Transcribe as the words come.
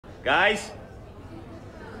Guys,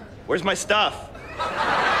 where's my stuff?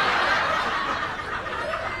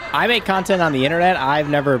 I make content on the internet. I've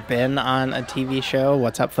never been on a TV show.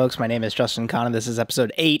 What's up, folks? My name is Justin Khanna. This is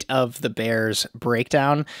episode 8 of The Bears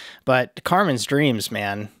Breakdown. But Carmen's dreams,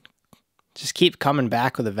 man, just keep coming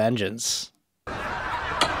back with a vengeance. The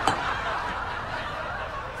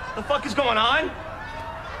fuck is going on?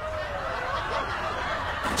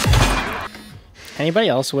 Anybody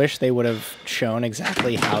else wish they would have shown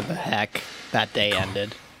exactly how the heck that day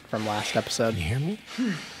ended from last episode? You hear me?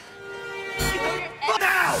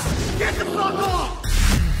 Now! Get the fuck off!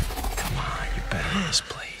 Come on, you're better in this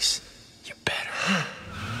place. You're better.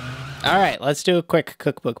 All right, let's do a quick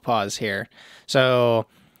cookbook pause here. So,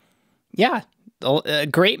 yeah, a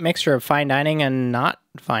great mixture of fine dining and not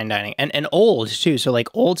fine dining. And old, too. So, like,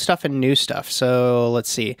 old stuff and new stuff. So, let's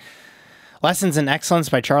see. Lessons in Excellence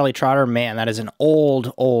by Charlie Trotter. Man, that is an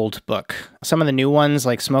old book. Some of the new ones,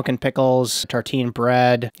 like Smokin' Pickles, Tartine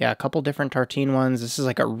Bread. Yeah, a couple different tartine ones. This is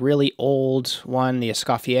like a really old one, the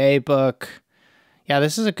Escoffier book. Yeah,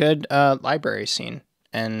 this is a good library scene.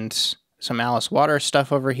 And some Alice Waters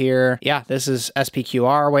stuff over here. Yeah, this is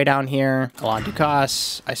SPQR way down here. Alain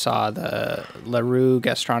Ducasse. I saw the La Rue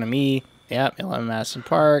Gastronomie. Yep, 11 Madison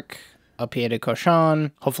Park. A Pied de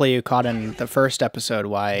Cochon. Hopefully you caught in the first episode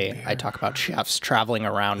why I talk about chefs traveling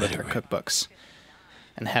around with their cookbooks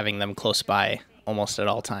and having them close by almost at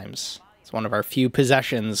all times. It's one of our few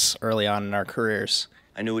possessions early on in our careers.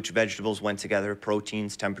 I knew which vegetables went together,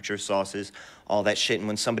 proteins, temperature, sauces, all that shit. And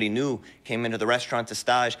when somebody new came into the restaurant to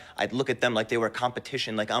stage, I'd look at them like they were a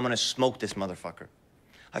competition, like I'm gonna smoke this motherfucker.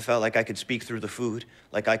 I felt like I could speak through the food,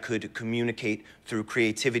 like I could communicate through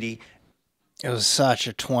creativity. It was such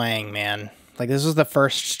a twang, man. Like, this was the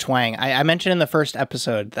first twang. I mentioned in the first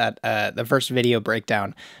episode that, the first video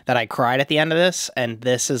breakdown, that I cried at the end of this, and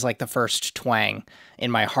this is like the first twang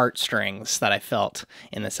in my heartstrings that I felt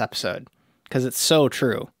in this episode. Because it's so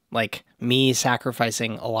true. Like, me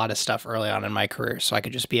sacrificing a lot of stuff early on in my career so I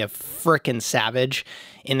could just be a frickin' savage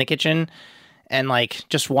in the kitchen, and, like,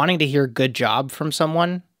 just wanting to hear good job from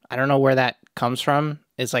someone. I don't know where that comes from.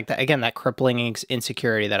 It's like, again, that crippling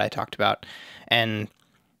insecurity that I talked about. And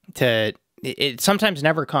it sometimes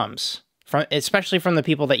never comes, especially from the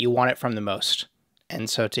people that you want it from the most. And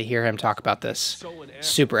so to hear him talk about this,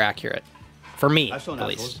 super accurate. For me, at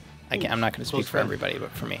least. Again, I'm not going to speak for everybody,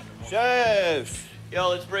 but for me. Chef! Yo,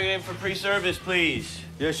 let's bring it in for pre-service, please.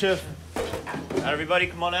 Yes, chef. Everybody,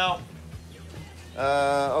 come on out.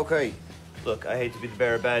 Okay. Look, I hate to be the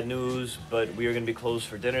bearer of bad news, but we are going to be closed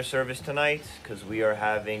for dinner service tonight because we are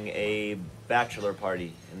having a bachelor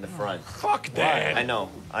party in the front. Fuck that.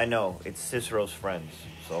 I know. It's Cicero's friends,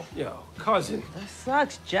 so. Yo, cousin. That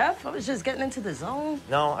sucks, Jeff. I was just getting into the zone.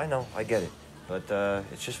 No, I know. I get it. But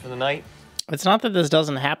it's just for the night. It's not that this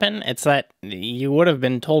doesn't happen. It's that you would have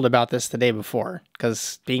been told about this the day before,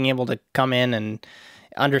 because being able to come in and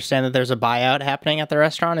understand that there's a buyout happening at the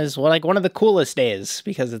restaurant is like one of the coolest days,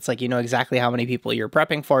 because it's like, you know exactly how many people you're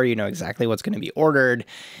prepping for, you know exactly what's going to be ordered,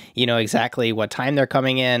 you know exactly what time they're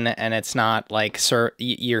coming in, and it's not like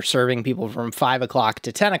you're serving people from 5 o'clock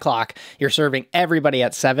to 10 o'clock, you're serving everybody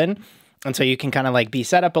at 7. And so you can kind of like be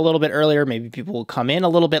set up a little bit earlier. Maybe people will come in a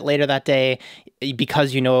little bit later that day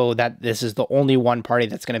because you know that this is the only one party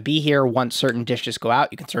that's going to be here. Once certain dishes go out,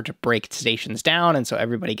 you can start to break stations down. And so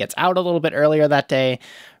everybody gets out a little bit earlier that day.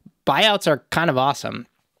 Buyouts are kind of awesome.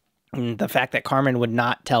 And the fact that Carmen would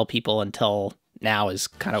not tell people until now is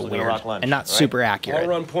kind of weird and not super accurate. I'll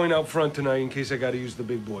run point out front tonight in case I got to use the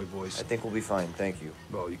big boy voice. I think we'll be fine. Thank you.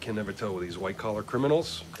 Well, you can never tell with these white-collar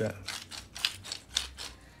criminals. Okay.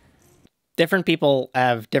 Different people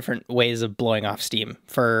have different ways of blowing off steam.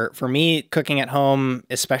 For me, cooking at home,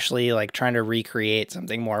 especially like trying to recreate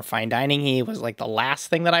something more fine dining-y was like the last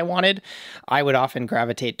thing that I wanted. I would often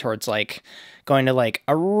gravitate towards like going to like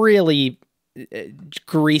a really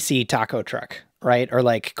greasy taco truck, right? Or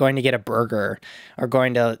like going to get a burger, or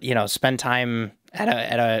going to, you know, spend time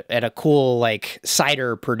at a cool like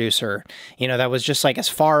cider producer, you know, that was just like as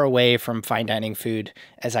far away from fine dining food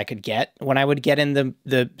as I could get when I would get in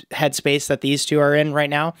the headspace that these two are in right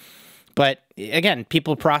now. But again,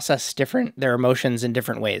 people process their emotions in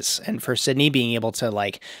different ways. And for Sydney, being able to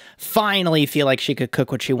like finally feel like she could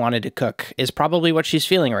cook what she wanted to cook is probably what she's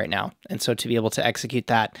feeling right now. And so to be able to execute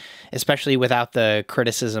that, especially without the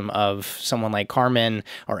criticism of someone like Carmen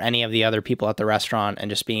or any of the other people at the restaurant, and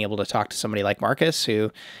just being able to talk to somebody like Marcus,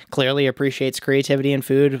 who clearly appreciates creativity in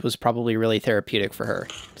food, was probably really therapeutic for her.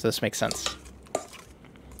 So this makes sense.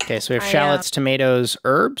 Okay, so we have shallots, tomatoes,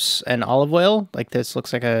 herbs, and olive oil. Like this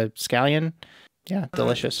looks like a scallion. Yeah,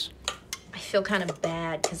 delicious. I feel kind of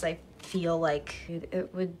bad because I feel like it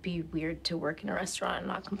would be weird to work in a restaurant and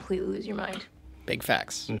not completely lose your mind. Big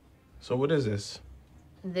facts. So what is this?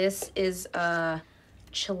 This is a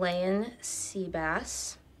Chilean sea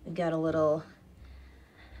bass. We got a little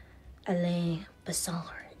Alain Passard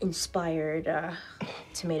inspired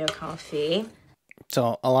tomato confit.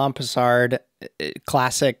 So Alain Passard,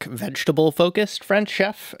 classic vegetable-focused French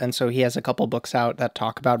chef, and so he has a couple books out that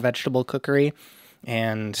talk about vegetable cookery.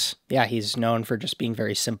 And yeah, he's known for just being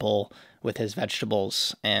very simple with his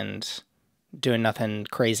vegetables and doing nothing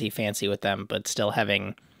crazy fancy with them, but still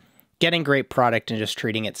getting great product and just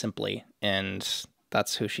treating it simply. And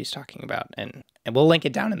that's who she's talking about. And we'll link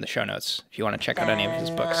it down in the show notes if you want to check out any of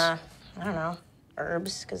his books. I don't know,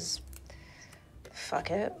 herbs, because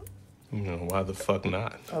fuck it. Why the fuck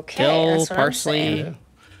not? Okay, Dill, that's what parsley. I'm saying. Yeah.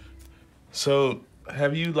 So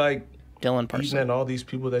have you like Dylan eaten Parsley. at all these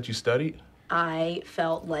people that you studied? I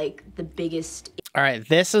felt like the biggest. All right,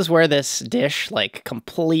 this is where this dish like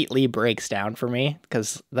completely breaks down for me,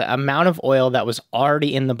 because the amount of oil that was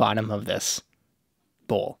already in the bottom of this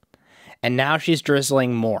bowl, and now she's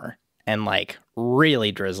drizzling more and like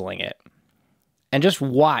really drizzling it. And just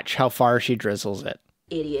watch how far she drizzles it.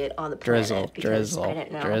 Idiot on the planet Drizzle, because drizzle, I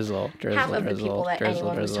didn't know drizzle, half drizzle, of the drizzle, people that drizzle,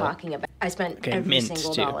 anyone was drizzle. talking about. I spent Okay, every mint,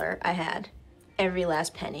 single too. dollar I had, every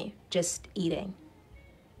last penny, just eating.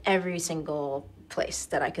 Every single place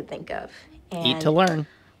that I could think of. And Eat to learn.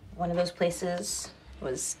 one of those places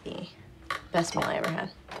was the best meal I ever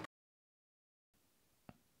had.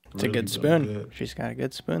 It's a good spoon. She's got a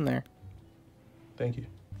good spoon there. Thank you.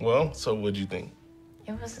 Well, so what'd you think?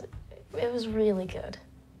 It was really good.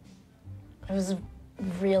 It was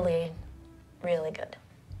really, really good.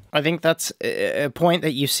 I think that's a point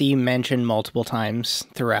that you see mentioned multiple times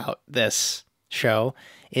throughout this show,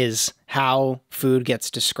 is how food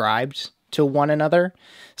gets described to one another.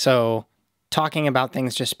 So talking about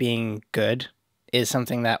things just being good is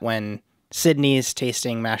something that when Sydney's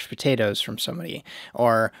tasting mashed potatoes from somebody,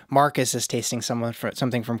 or Marcus is tasting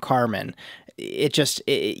something from Carmen, you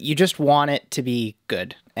just want it to be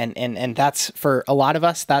good. And that's, for a lot of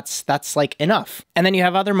us, that's like enough. And then you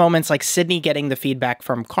have other moments like Sydney getting the feedback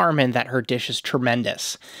from Carmen that her dish is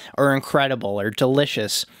tremendous or incredible or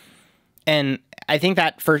delicious. And I think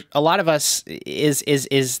that for a lot of us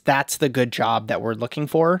is that's the good job that we're looking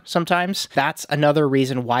for sometimes. That's another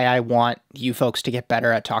reason why I want you folks to get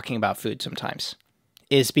better at talking about food sometimes,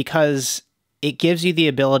 is because it gives you the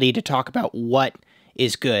ability to talk about what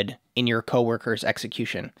is good in your coworker's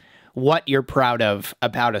execution, what you're proud of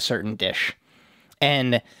about a certain dish.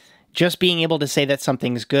 And just being able to say that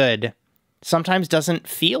something's good sometimes doesn't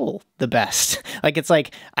feel the best. Like, it's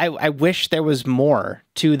like, I wish there was more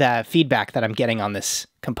to the feedback that I'm getting on this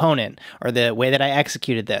component, or the way that I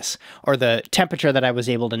executed this, or the temperature that I was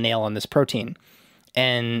able to nail on this protein.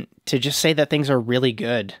 And to just say that things are really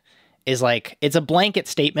good is like, it's a blanket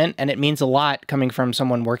statement, and it means a lot coming from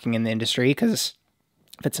someone working in the industry, because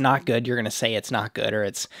if it's not good, you're going to say it's not good, or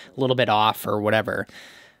it's a little bit off, or whatever.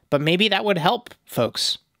 But maybe that would help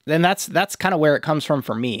folks. Then that's kind of where it comes from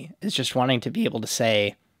for me, is just wanting to be able to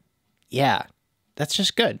say, yeah, that's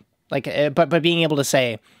just good. Like, but being able to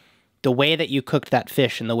say the way that you cooked that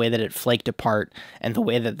fish, and the way that it flaked apart, and the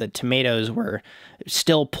way that the tomatoes were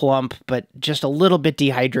still plump, but just a little bit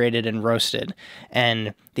dehydrated and roasted,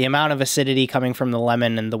 and the amount of acidity coming from the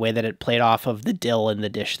lemon, and the way that it played off of the dill in the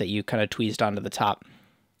dish that you kind of tweezed onto the top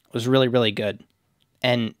was really, really good.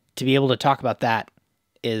 And to be able to talk about that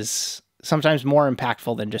is sometimes more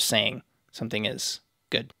impactful than just saying something is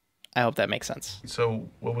good. I hope that makes sense. So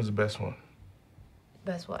what was the best one?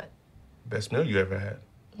 Best what? Best meal you ever had?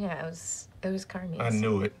 Yeah, it was Carmen's. I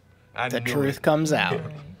knew it. The truth comes out.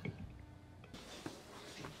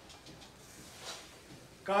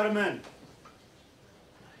 Got him in.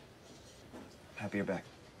 Happy you're back.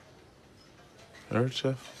 Heard,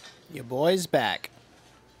 Chef? Your boy's back.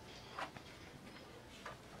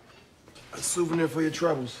 A souvenir for your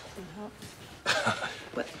troubles.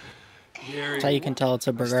 That's how you can tell it's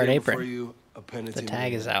a Burgard apron. The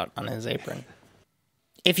tag is out on his apron.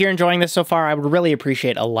 If you're enjoying this so far, I would really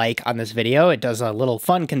appreciate a like on this video. It does a little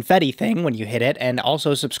fun confetti thing when you hit it. And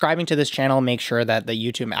also subscribing to this channel, make sure that the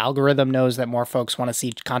YouTube algorithm knows that more folks want to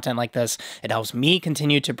see content like this. It helps me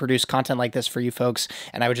continue to produce content like this for you folks.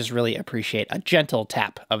 And I would just really appreciate a gentle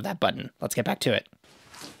tap of that button. Let's get back to it.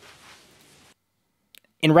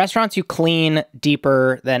 In restaurants, you clean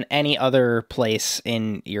deeper than any other place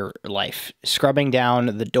in your life. Scrubbing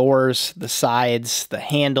down the doors, the sides, the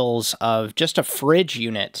handles of just a fridge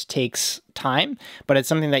unit takes time, but it's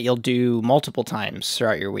something that you'll do multiple times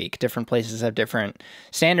throughout your week. Different places have different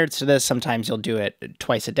standards to this. Sometimes you'll do it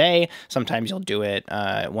twice a day. Sometimes you'll do it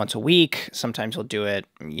once a week. Sometimes you'll do it,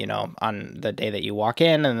 you know, on the day that you walk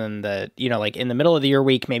in, and then like in the middle of your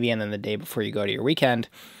week maybe, and then the day before you go to your weekend.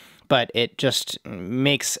 But it just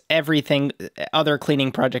makes everything other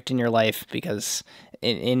cleaning project in your life, because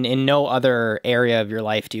in no other area of your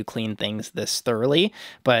life do you clean things this thoroughly.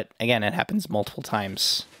 But again, it happens multiple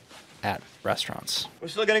times at restaurants. We're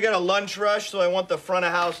still gonna get a lunch rush, so I want the front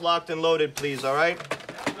of house locked and loaded, please, all right?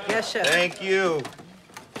 Yes, chef. Thank you.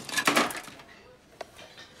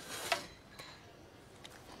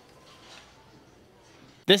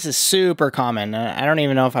 This is super common. I don't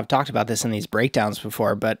even know if I've talked about this in these breakdowns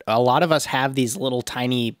before, but a lot of us have these little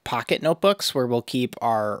tiny pocket notebooks where we'll keep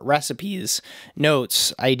our recipes,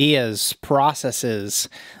 notes, ideas, processes,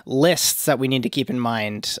 lists that we need to keep in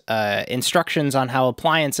mind, instructions on how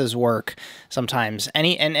appliances work sometimes.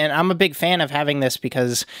 And I'm a big fan of having this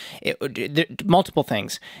because multiple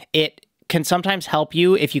things. It can sometimes help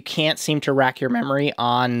you if you can't seem to rack your memory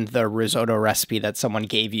on the risotto recipe that someone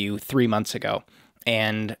gave you 3 months ago.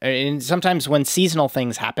 And sometimes when seasonal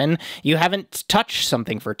things happen, you haven't touched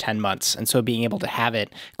something for 10 months. And so being able to have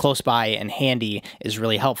it close by and handy is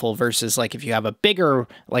really helpful, versus like if you have a bigger,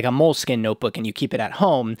 like a moleskin notebook and you keep it at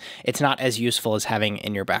home, it's not as useful as having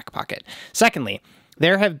in your back pocket. Secondly,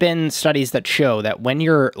 there have been studies that show that when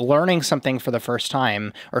you're learning something for the first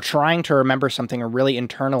time or trying to remember something or really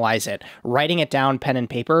internalize it, writing it down pen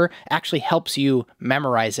and paper actually helps you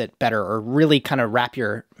memorize it better or really kind of wrap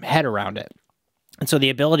your head around it. And so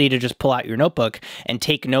the ability to just pull out your notebook and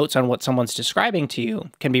take notes on what someone's describing to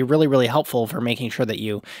you can be really, really helpful for making sure that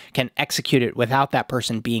you can execute it without that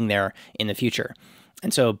person being there in the future.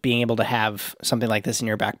 And so being able to have something like this in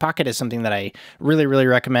your back pocket is something that I really, really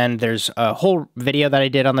recommend. There's a whole video that I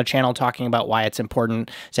did on the channel talking about why it's important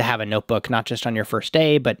to have a notebook, not just on your first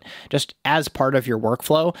day, but just as part of your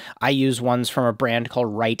workflow. I use ones from a brand called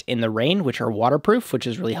Write in the Rain, which are waterproof, which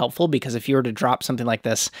is really helpful because if you were to drop something like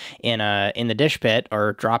this in the dish pit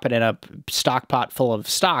or drop it in a stock pot full of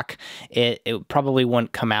stock, it probably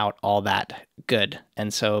wouldn't come out all that good.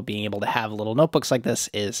 And so being able to have little notebooks like this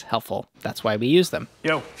is helpful. That's why we use them.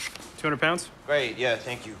 Yo, 200 pounds? Great, yeah,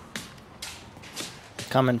 thank you.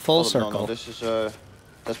 Come in full circle. No, this is,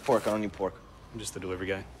 that's pork. I don't need pork. I'm just the delivery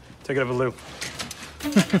guy. Take it over, Lou.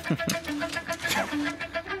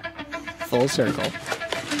 Full circle.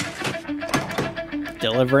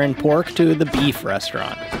 Delivering pork to the beef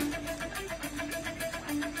restaurant.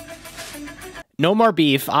 No more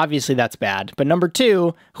beef, obviously that's bad. But number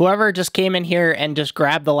two, whoever just came in here and just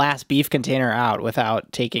grabbed the last beef container out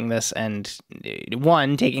without taking this and,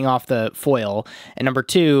 one, taking off the foil, and number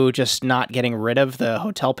two, just not getting rid of the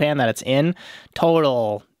hotel pan that it's in,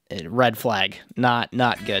 total red flag. Not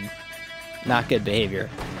good. Not good behavior.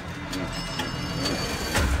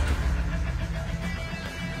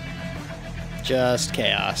 Just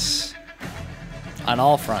chaos. On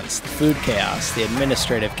all fronts, the food chaos, the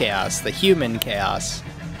administrative chaos, the human chaos.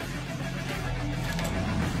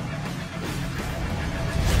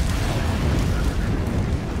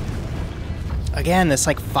 Again, this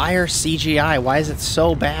like fire CGI, why is it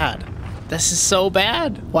so bad? This is so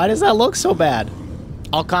bad. Why does that look so bad?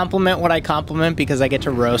 I'll compliment what I compliment because I get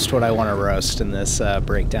to roast what I want to roast in this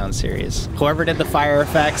breakdown series. Whoever did the fire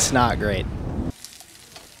effects, not great.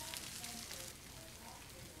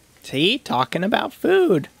 See, talking about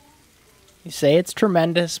food. You say it's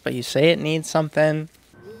tremendous, but you say it needs something.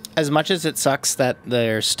 As much as it sucks that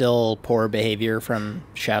there's still poor behavior from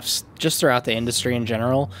chefs just throughout the industry in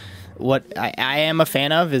general, what I am a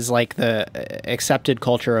fan of is like the accepted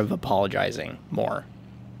culture of apologizing more.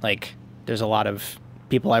 Like, there's a lot of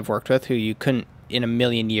people I've worked with who you couldn't in a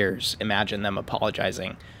million years imagine them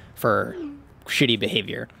apologizing for shitty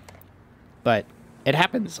behavior. But it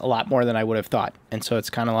happens a lot more than I would have thought. And so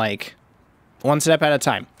it's kind of like one step at a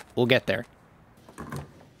time. We'll get there.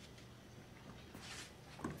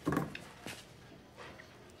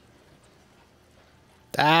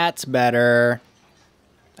 That's better.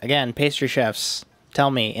 Again, pastry chefs,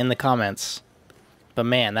 tell me in the comments. But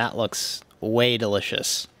man, that looks way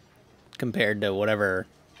delicious compared to whatever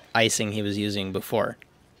icing he was using before.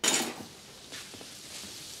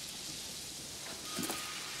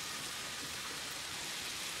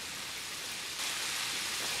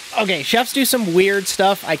 Okay, chefs do some weird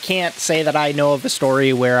stuff. I can't say that I know of a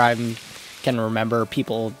story where I can remember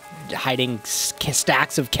people hiding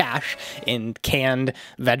stacks of cash in canned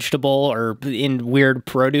vegetable or in weird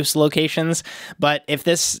produce locations. But if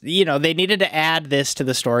this, you know, they needed to add this to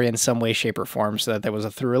the story in some way, shape, or form so that there was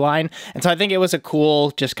a through line. And so I think it was a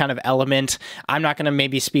cool just kind of element. I'm not going to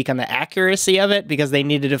maybe speak on the accuracy of it because they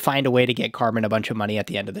needed to find a way to get Carmen a bunch of money at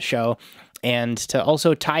the end of the show, and to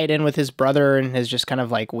also tie it in with his brother and his just kind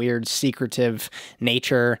of like weird secretive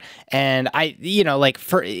nature. And I, you know, like,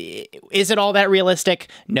 is it all that realistic?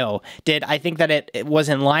 No. Did I think that it was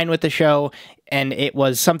in line with the show and it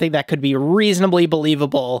was something that could be reasonably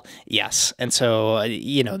believable? Yes. And so,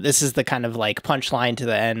 you know, this is the kind of like punchline to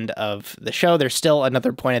the end of the show. There's still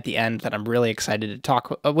another point at the end that I'm really excited to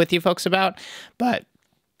talk with you folks about, but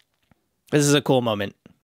this is a cool moment.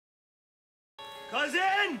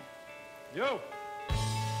 Cousin! Yo.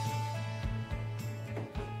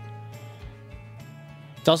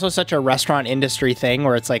 It's also such a restaurant industry thing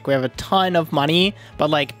where it's like we have a ton of money, but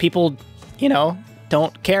like people, you know,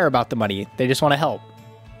 don't care about the money. They just want to help.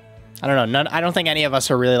 I don't know. I don't think any of us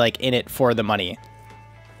are really like in it for the money.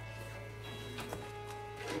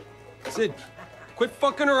 Sid, quit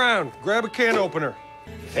fucking around. Grab a can opener.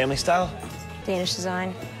 Family style? Danish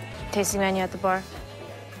design. Tasting menu at the bar.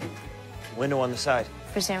 Window on the side.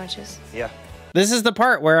 For sandwiches. Yeah. This is the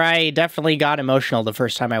part where I definitely got emotional the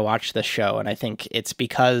first time I watched this show, and I think it's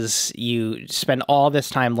because you spend all this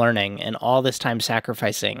time learning and all this time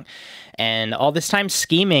sacrificing and all this time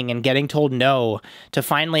scheming and getting told no to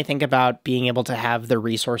finally think about being able to have the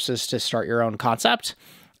resources to start your own concept.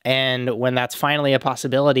 And when that's finally a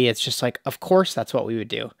possibility, it's just like, of course, that's what we would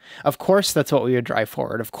do. Of course, that's what we would drive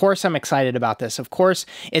forward. Of course, I'm excited about this. Of course,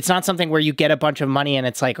 it's not something where you get a bunch of money and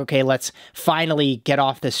it's like, okay, let's finally get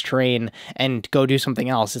off this train and go do something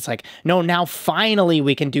else. It's like, no, now finally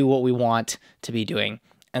we can do what we want to be doing.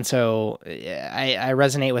 And so I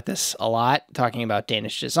resonate with this a lot, talking about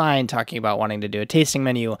Danish design, talking about wanting to do a tasting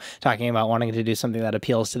menu, talking about wanting to do something that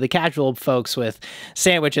appeals to the casual folks with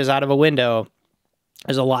sandwiches out of a window.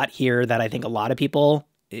 There's a lot here that I think a lot of people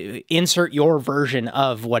insert your version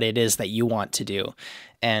of what it is that you want to do.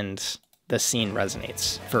 And the scene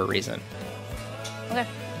resonates for a reason. Okay.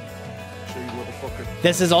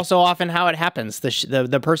 This is also often how it happens.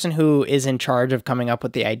 The person who is in charge of coming up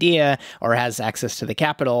with the idea or has access to the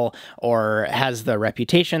capital or has the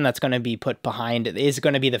reputation that's going to be put behind, is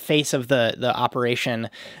going to be the face of the operation,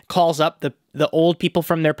 calls up the old people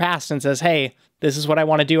from their past and says, hey, this is what I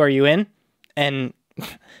want to do. Are you in? And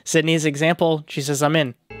Sydney's example, she says, I'm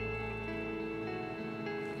in.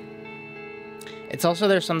 It's also,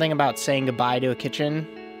 there's something about saying goodbye to a kitchen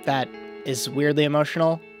that is weirdly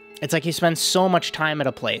emotional. It's like you spend so much time at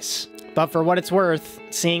a place. But for what it's worth,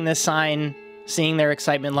 seeing this sign, seeing their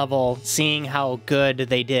excitement level, seeing how good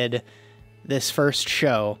they did this first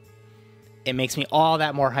show, it makes me all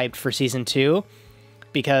that more hyped for season 2,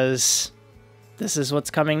 because this is what's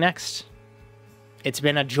coming next. It's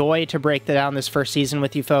been a joy to break down this first season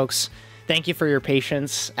with you folks. Thank you for your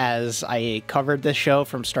patience as I covered this show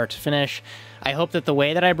from start to finish. I hope that the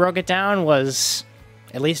way that I broke it down was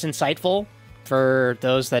at least insightful for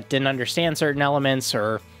those that didn't understand certain elements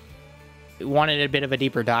or wanted a bit of a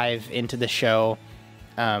deeper dive into the show.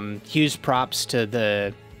 Huge props to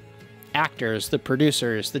the actors, the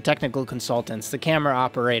producers, the technical consultants, the camera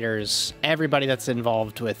operators, everybody that's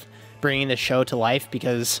involved with bringing the show to life,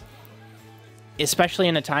 because especially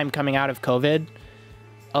in a time coming out of COVID,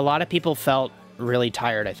 a lot of people felt really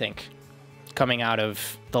tired, I think, coming out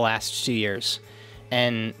of the last 2 years.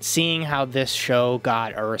 And seeing how this show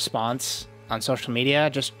got a response on social media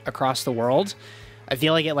just across the world, I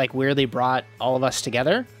feel like it like weirdly brought all of us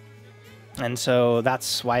together. And so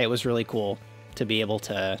that's why it was really cool to be able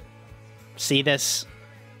to see this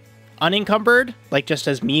unencumbered, like just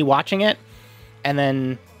as me watching it, and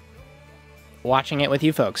then watching it with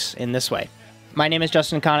you folks in this way. My name is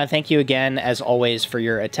Justin Khanna. Thank you again, as always, for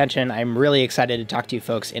your attention. I'm really excited to talk to you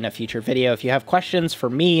folks in a future video. If you have questions for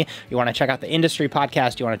me, you want to check out the industry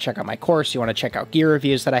podcast, you want to check out my course, you want to check out gear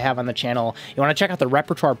reviews that I have on the channel, you want to check out the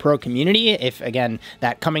Repertoire Pro community, if, again,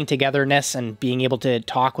 that coming togetherness and being able to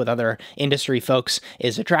talk with other industry folks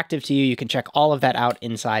is attractive to you, you can check all of that out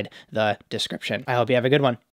inside the description. I hope you have a good one.